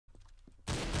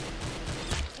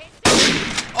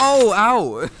Oh,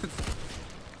 ow!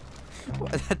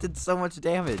 That did so much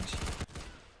damage.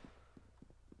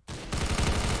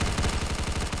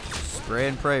 Spray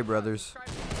and pray, brothers.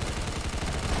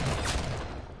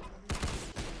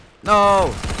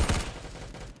 No!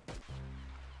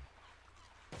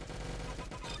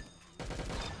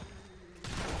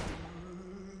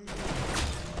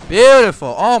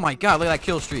 Beautiful! Oh my god, look at that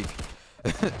kill streak.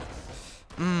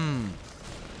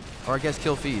 Or I guess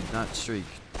kill feed, not streak.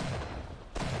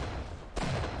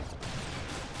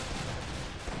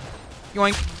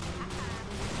 Yoink!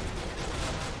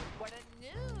 What a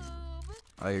noob.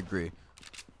 I agree.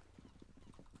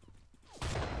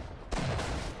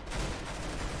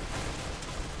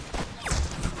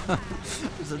 You're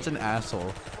such an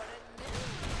asshole.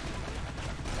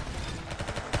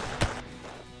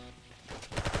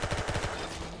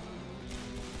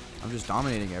 I'm just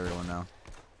dominating everyone now.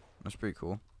 That's pretty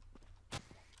cool.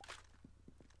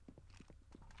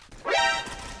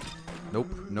 Nope,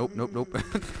 nope, nope, nope.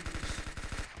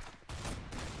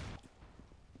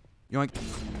 Yoink.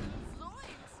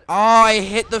 Oh, I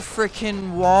hit the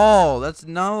freaking wall. That's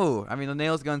no. I mean, the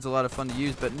nails gun's a lot of fun to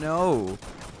use, but no.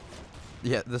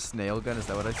 Yeah, the snail gun, is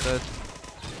that what I said?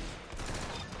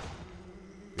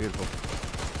 Beautiful.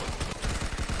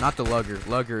 Not the lugger.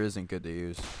 Lugger isn't good to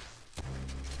use.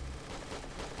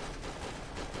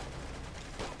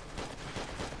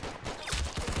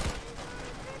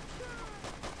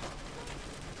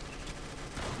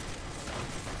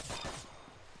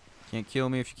 Can't kill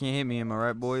me if you can't hit me, am I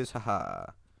right, boys? Haha.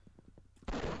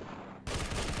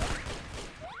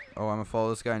 Oh, I'm gonna follow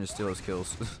this guy and just steal his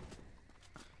kills.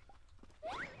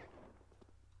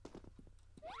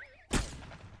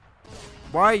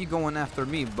 Why are you going after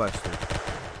me, Buster?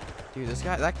 Dude, this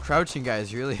guy, that crouching guy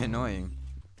is really annoying.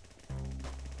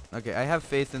 Okay, I have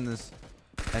faith in this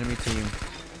enemy team.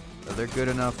 They're good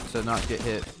enough to not get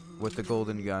hit with the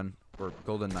golden gun or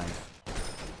golden knife.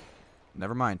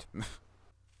 Never mind.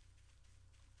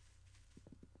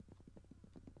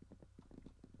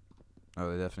 Oh,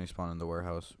 they definitely spawned in the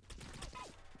warehouse.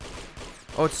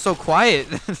 Oh, it's so quiet.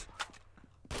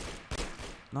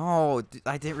 No,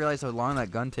 I didn't realize how long that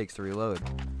gun takes to reload.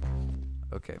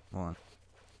 Okay, hold on.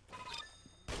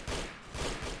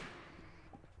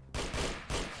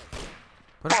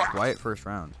 What a quiet first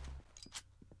round.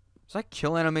 Is that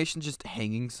kill animation just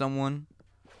hanging someone?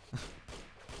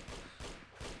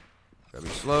 Gotta be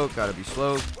slow, gotta be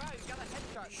slow.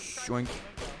 Shoink.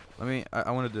 Let me, I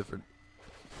want a different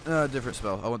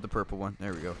spell. I want the purple one.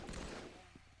 There we go.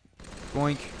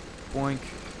 Boink, boink,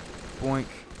 boink,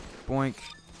 boink.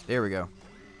 There we go.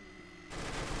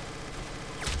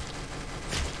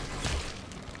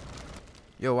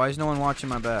 Yo, why is no one watching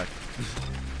my back?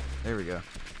 There we go.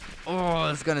 Oh,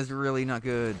 this gun is really not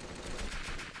good.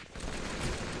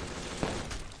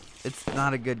 It's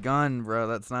not a good gun, bro.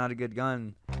 That's not a good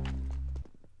gun.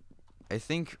 I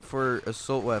think for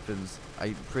assault weapons,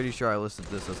 I'm pretty sure I listed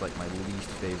this as like my least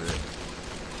favorite.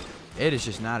 It is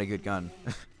just not a good gun.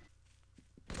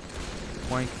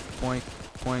 Boink, boink,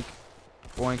 boink,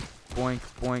 boink, boink,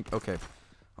 boink. Okay.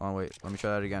 Oh wait, let me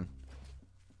try that again.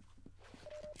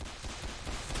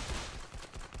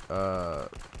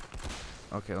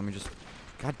 Okay, let me just.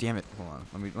 God damn it! Hold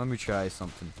on. Let me try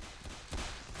something.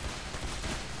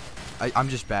 I'm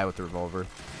just bad with the revolver.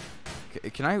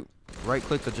 Can I right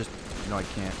click to just? No, I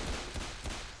can't.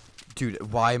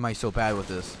 Dude, why am I so bad with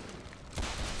this?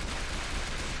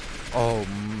 Oh,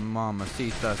 mama,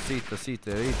 sita, sita,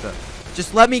 sita, sita.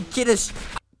 Just let me get us.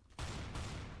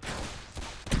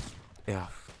 Yeah.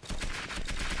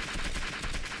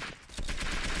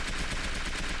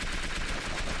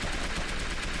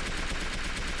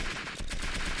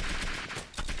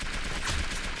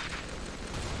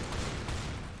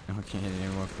 No, I can't hit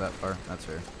anyone for that far. That's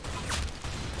fair.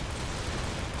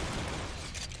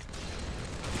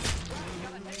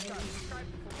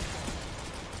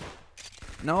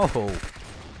 No.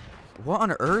 What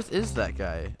on earth is that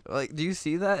guy? Like, do you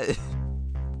see that?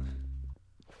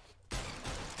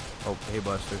 Oh, hey,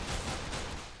 Buster.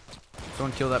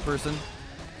 Someone kill that person?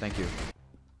 Thank you.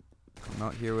 I'm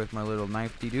out here with my little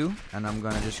knife-de-doo, and I'm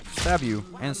gonna just stab you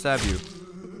and stab you.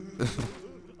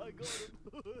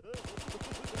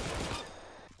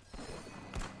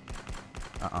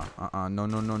 No,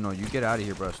 no, no, no. You get out of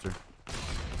here, Buster.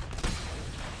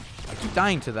 I keep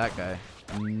dying to that guy.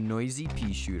 Noisy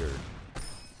pea shooter.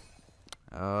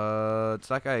 It's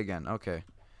that guy again. Okay.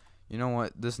 You know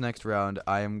what? This next round,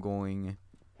 I am going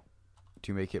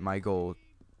to make it my goal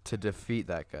to defeat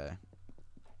that guy.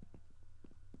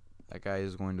 That guy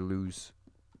is going to lose.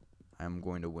 I am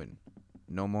going to win.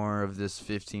 No more of this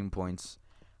 15 points.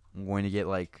 I'm going to get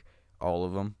like all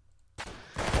of them.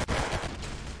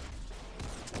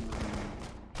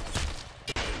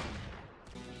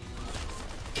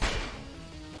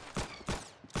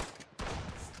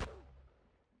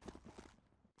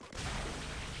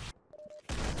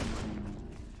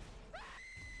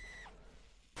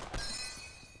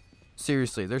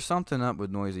 Seriously, there's something up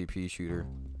with Noisy Pea Shooter.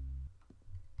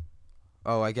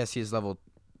 Oh, I guess he's level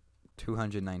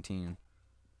 219.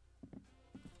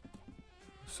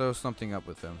 So something up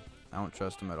with him. I don't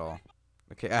trust him at all.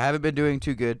 Okay, I haven't been doing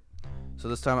too good. So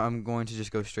this time I'm going to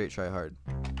just go straight try hard.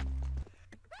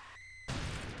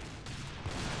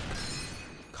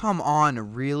 Come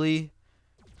on, really?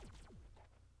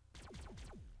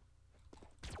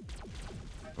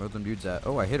 Where are them dudes at?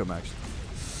 Oh, I hit him actually.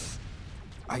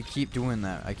 I keep doing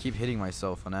that. I keep hitting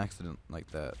myself on accident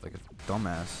like that. Like a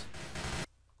dumbass.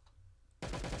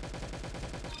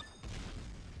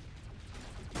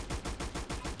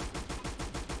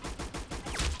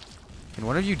 Can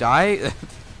one of you die?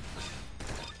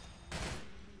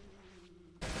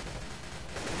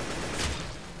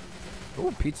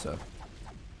 Oh, pizza.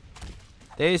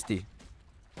 Tasty.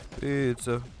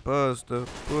 Pizza, pasta,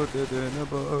 put it in a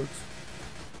box.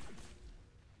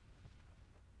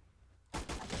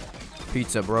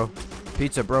 Pizza, bro.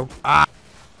 Pizza, bro. Ah!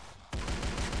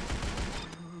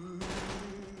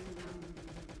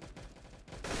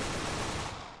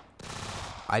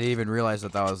 I didn't even realize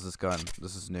that that was this gun.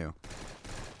 This is new.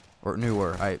 Or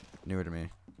newer. Newer to me.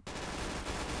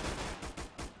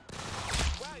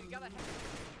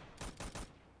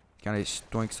 Can I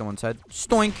stoink someone's head?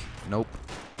 Stoink! Nope.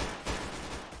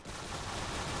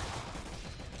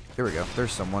 Here we go.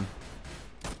 There's someone.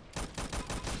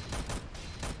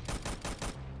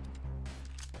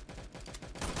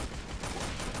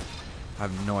 I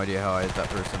have no idea how I hit that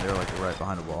person. They were like right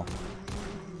behind a wall.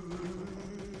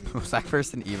 Was that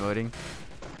person emoting?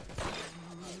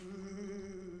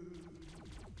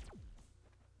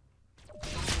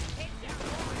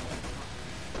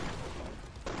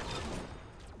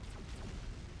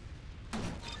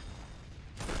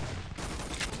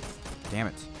 Damn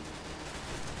it.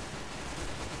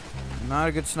 I'm not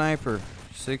a good sniper.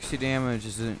 60 damage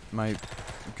isn't my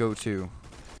go-to.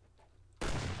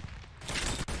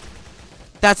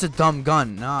 That's a dumb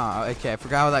gun. Nah, okay, I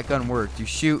forgot how that gun worked. You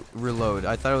shoot, reload.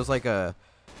 I thought it was like a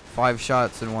 5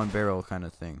 shots in 1 barrel kind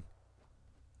of thing.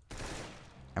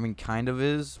 I mean, kind of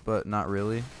is, but not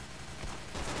really.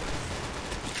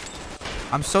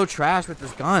 I'm so trash with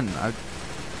this gun.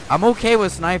 I'm okay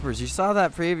with snipers. You saw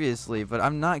that previously, but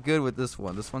I'm not good with this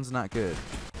one. This one's not good.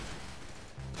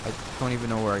 I don't even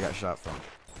know where I got shot from.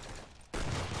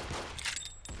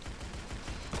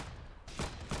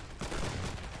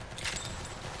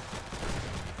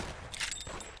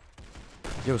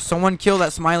 Yo, someone kill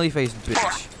that smiley face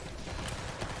bitch.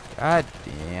 God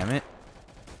damn it.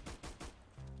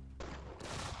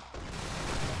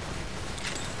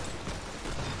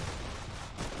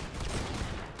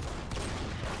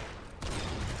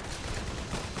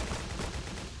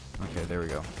 Okay, there we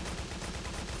go.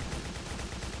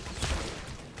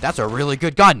 That's a really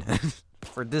good gun.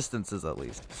 For distances at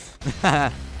least.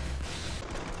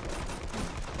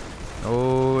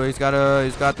 Oh, he's got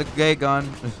the gay gun.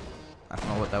 I don't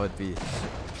know what that would be.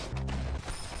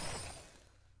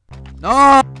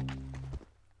 No!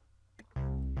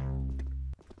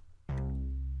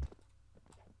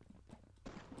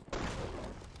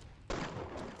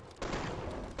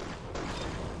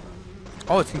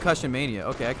 Oh, it's Concussion Mania.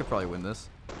 Okay, I could probably win this.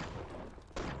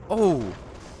 Oh!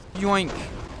 Yoink!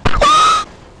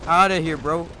 Out of here,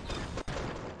 bro.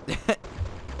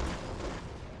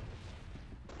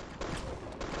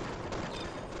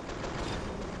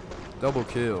 Double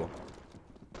kill.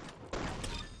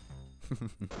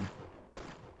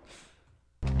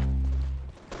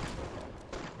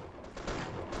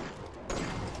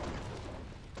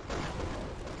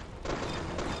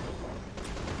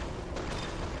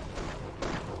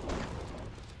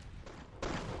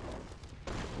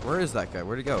 Where is that guy?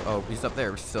 Where'd he go? Oh, he's up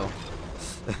there still.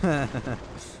 Here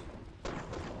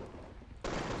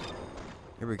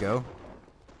we go.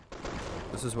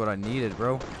 This is what I needed,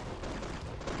 bro.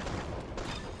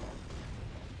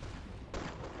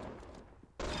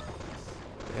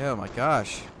 Oh my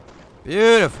gosh.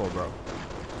 Beautiful, bro.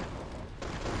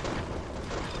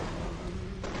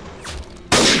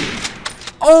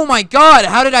 Oh my god,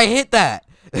 how did I hit that?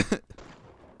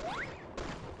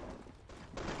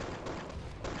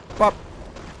 Pop.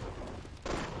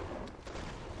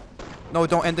 No,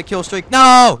 don't end the kill streak.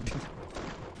 No!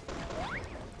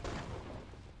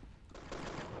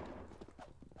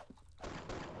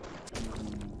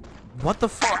 What the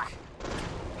fuck?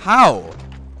 How?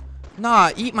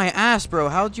 Nah, eat my ass, bro.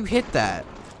 How'd you hit that?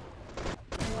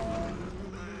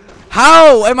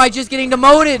 How am I just getting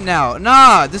demoted now?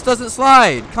 Nah, this doesn't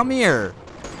slide. Come here.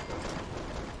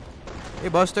 Hey,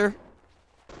 Buster.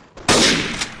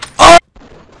 Oh!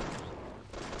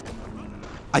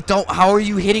 How are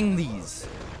you hitting these?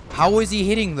 How is he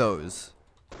hitting those?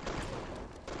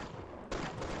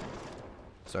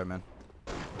 Sorry, man.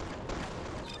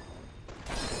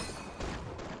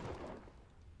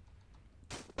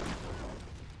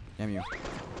 Damn you.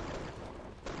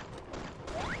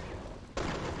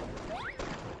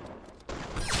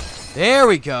 There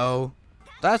we go.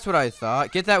 That's what I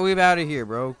thought. Get that weeb out of here,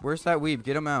 bro. Where's that weeb?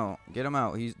 Get him out. Get him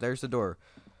out. There's the door.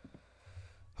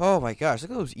 Oh my gosh,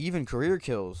 look at those even career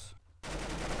kills.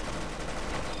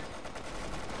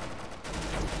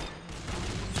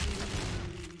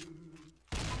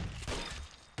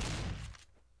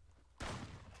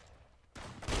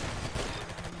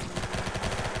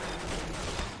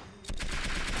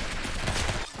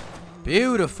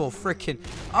 Beautiful freaking.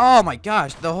 Oh my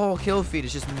gosh, the whole kill feed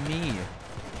is just me.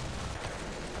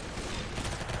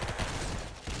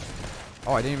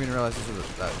 Oh, I didn't even realize this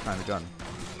was that kind of gun.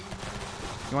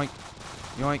 Yoink,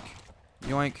 yoink,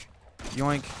 yoink,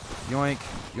 yoink, yoink,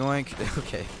 yoink.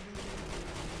 Okay.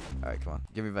 Alright, come on.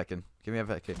 Give me back in. Give me a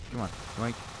back in. Come on.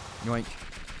 Yoink, yoink.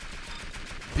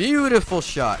 Beautiful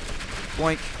shot.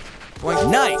 Boink,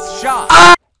 boink. Nice shot.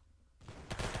 Ah!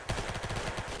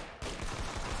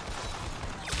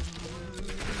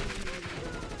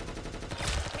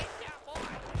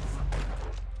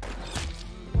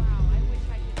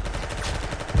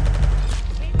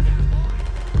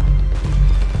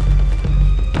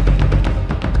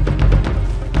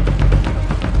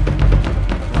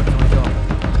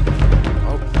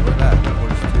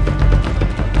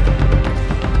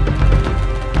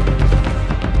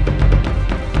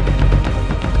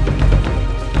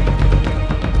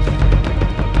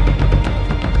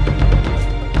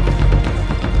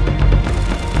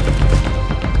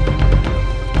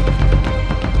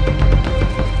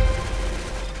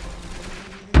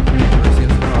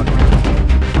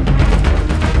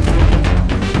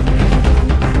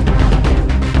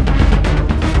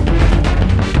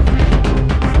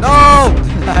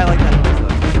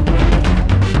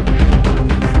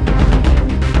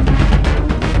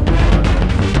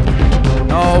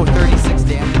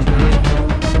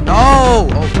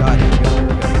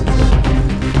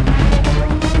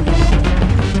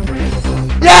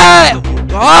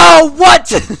 Oh,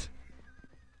 what?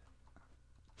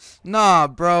 Nah,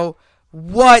 bro.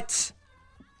 What?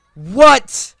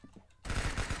 What?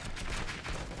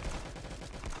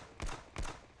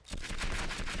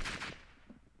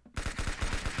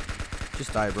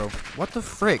 Just die, bro. What the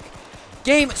frick?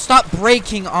 Game, stop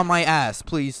breaking on my ass,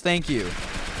 please. Thank you.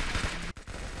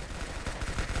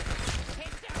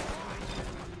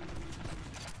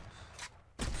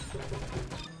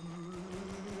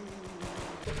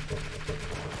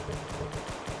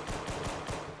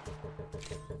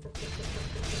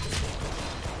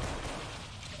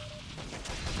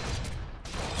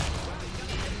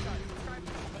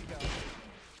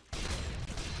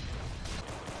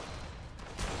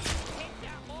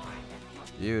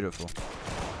 Beautiful.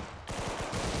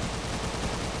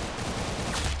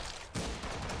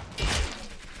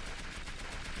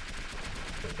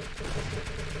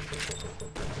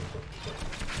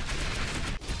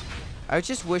 I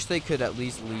just wish they could at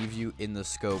least leave you in the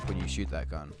scope when you shoot that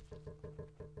gun.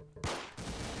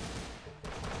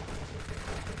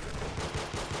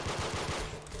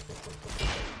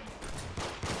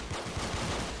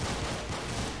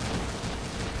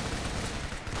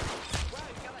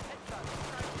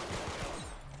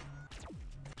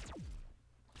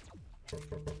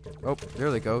 Oh, there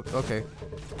they go. Okay.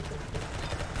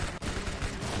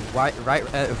 Right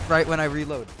when I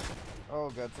reload. Oh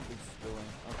god, something's spilling.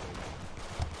 Okay.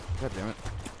 God damn it.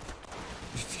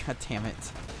 God damn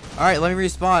it. All right, let me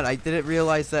respawn. I didn't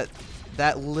realize that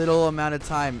that little amount of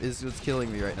time is what's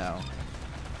killing me right now.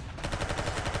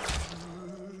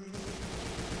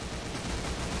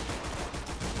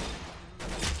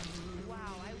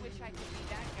 Wow, I wish I could be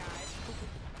that guy.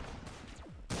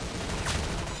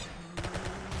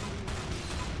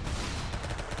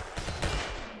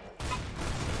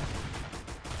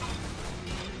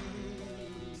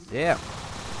 Yeah.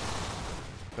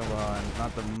 Come on,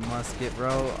 not the musket,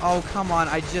 bro. Oh, come on,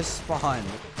 I just spawned.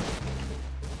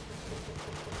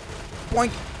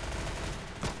 Boink.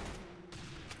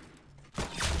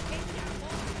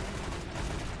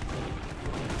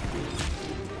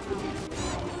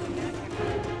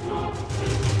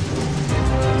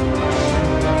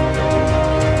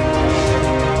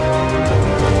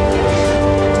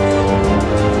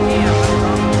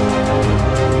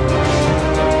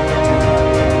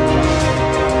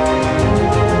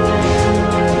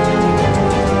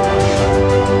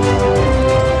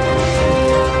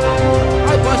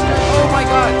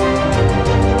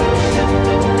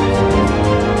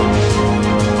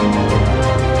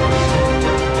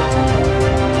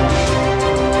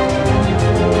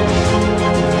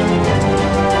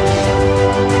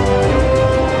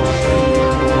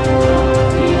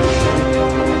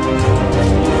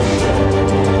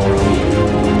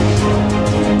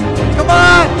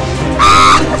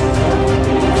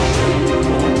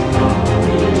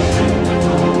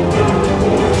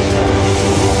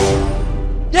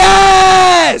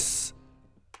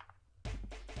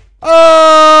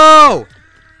 Oh!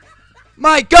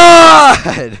 My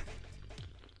God!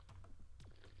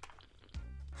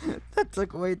 That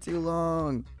took way too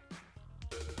long.